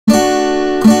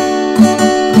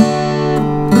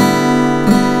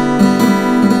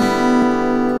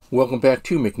Welcome back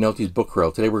to McNulty's Book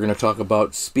Corral. Today we're going to talk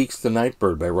about Speaks the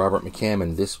Nightbird by Robert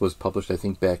McCammon. This was published, I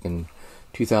think, back in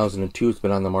 2002. It's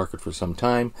been on the market for some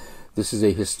time. This is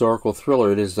a historical thriller.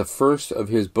 It is the first of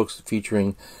his books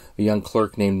featuring a young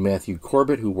clerk named Matthew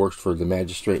Corbett who works for the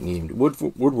magistrate named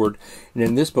Woodward. And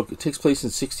in this book, it takes place in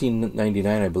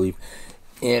 1699, I believe.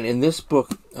 And in this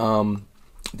book,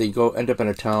 they end up in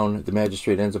a town. The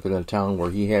magistrate ends up in a town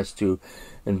where he has to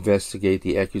investigate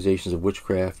the accusations of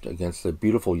witchcraft against a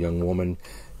beautiful young woman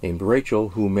named Rachel,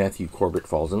 who Matthew Corbett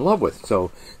falls in love with.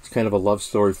 So it's kind of a love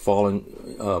story, falling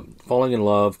in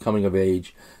love, coming of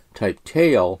age type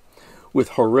tale with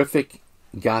horrific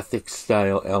Gothic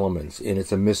style elements, and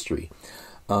it's a mystery.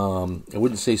 I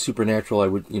wouldn't say supernatural. I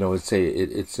would say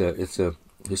it's a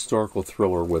historical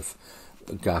thriller with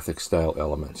Gothic style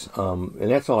elements, and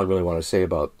that's all I really want to say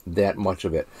about that much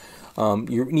of it.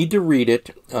 You need to read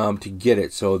it to get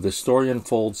it. So the story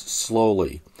unfolds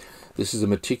slowly. This is a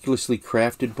meticulously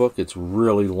crafted book. It's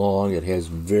really long. It has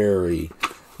very,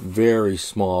 very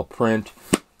small print.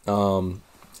 So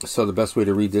the best way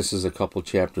to read this is a couple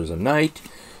chapters a night,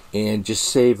 and just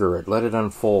savor it. Let it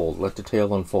unfold. Let the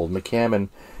tale unfold. McCammon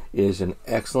is an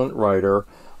excellent writer.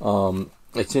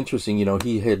 It's interesting,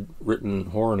 he had written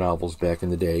horror novels back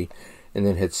in the day and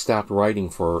then had stopped writing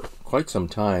for quite some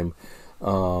time,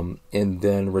 and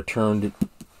then returned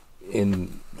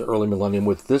in the early millennium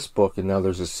with this book, and now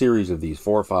there's a series of these,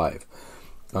 4 or 5.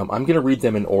 I'm going to read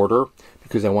them in order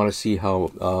because I want to see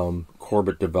how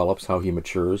Corbett develops, how he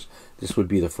matures. This would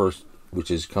be the first, which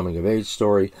is coming-of-age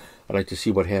story. I'd like to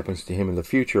see what happens to him in the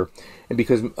future. And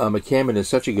because McCammon is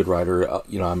such a good writer,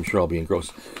 I'm sure I'll be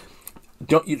engrossed.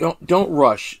 Don't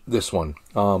rush this one.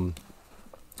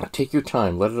 Take your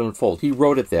time. Let it unfold. He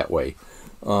wrote it that way.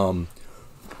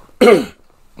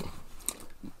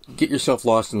 Get yourself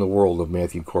lost in the world of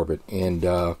Matthew Corbett and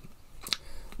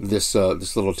this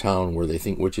little town where they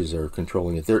think witches are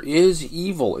controlling it. There is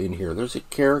evil in here. There's a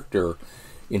character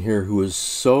in here who is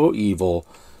so evil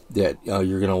that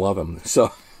you're going to love him.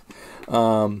 So,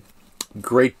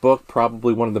 great book.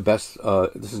 Probably one of the best.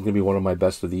 This is going to be one of my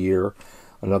best of the year.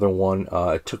 Another one.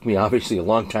 It took me obviously a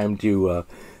long time to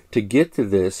get to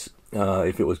this.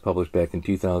 If it was published back in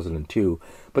 2002.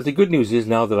 But the good news is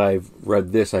now that I've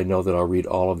read this, I know that I'll read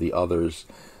all of the others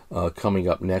coming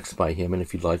up next by him. And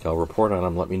if you'd like, I'll report on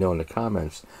them. Let me know in the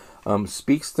comments.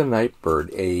 Speaks the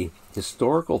Nightbird, a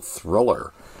historical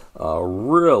thriller.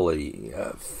 Really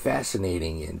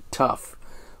fascinating and tough.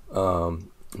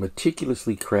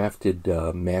 Meticulously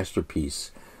crafted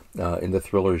masterpiece in the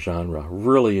thriller genre.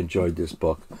 Really enjoyed this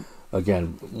book.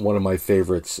 Again, one of my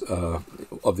favorites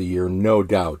of the year, no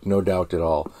doubt at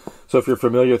all. So if you're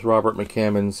familiar with Robert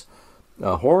McCammon's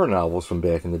horror novels from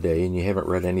back in the day and you haven't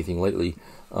read anything lately,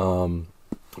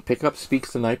 pick up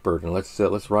Speaks the Nightbird and let's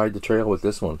ride the trail with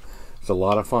this one. It's a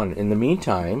lot of fun. In the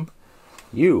meantime,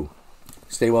 you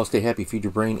stay well, stay happy, feed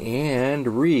your brain,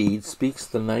 and read Speaks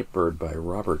the Nightbird by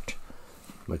Robert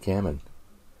McCammon.